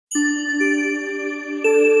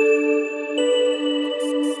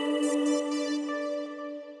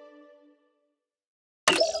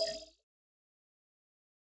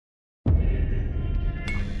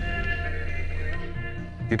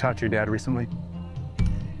You talked to your dad recently?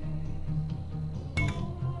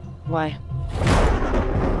 Why?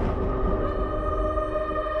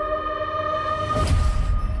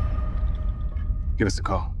 Give us a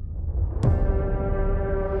call.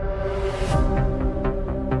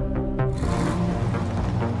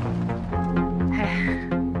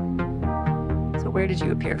 So where did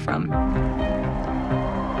you appear from?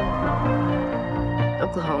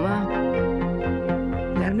 Oklahoma?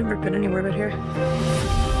 Yeah, I've never been anywhere but here.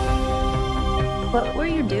 What were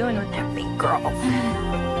you doing with that big girl?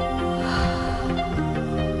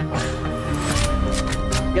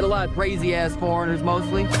 Get a lot of crazy-ass foreigners,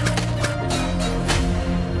 mostly.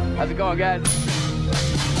 How's it going, guys?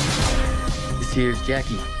 This here's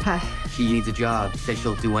Jackie. Hi. She needs a job. Says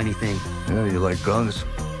she'll do anything. Yeah, you like guns?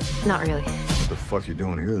 Not really. What the fuck you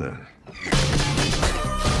doing here, then?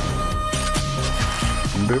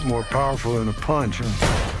 A bit more powerful than a punch, huh?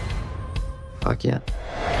 Fuck yeah.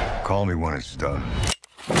 Call me when it's done.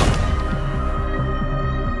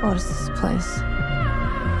 What is this place?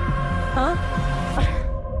 Huh?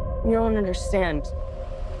 You don't understand.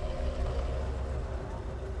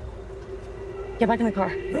 Get back in the car.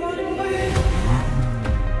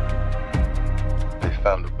 They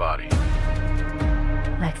found a body.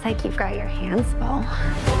 Looks like you've got your hands full.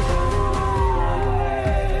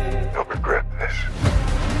 You'll regret this.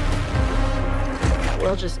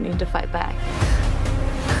 We'll just need to fight back.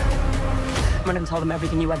 I'm gonna tell them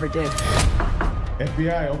everything you ever did.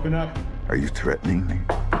 FBI, open up. Are you threatening me?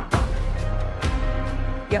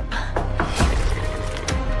 Yep.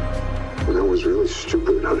 Well, that was really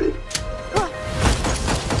stupid, honey.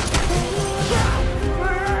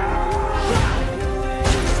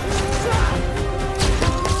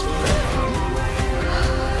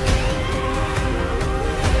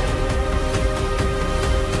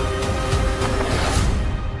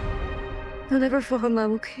 I'll never fall in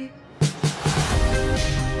love, okay?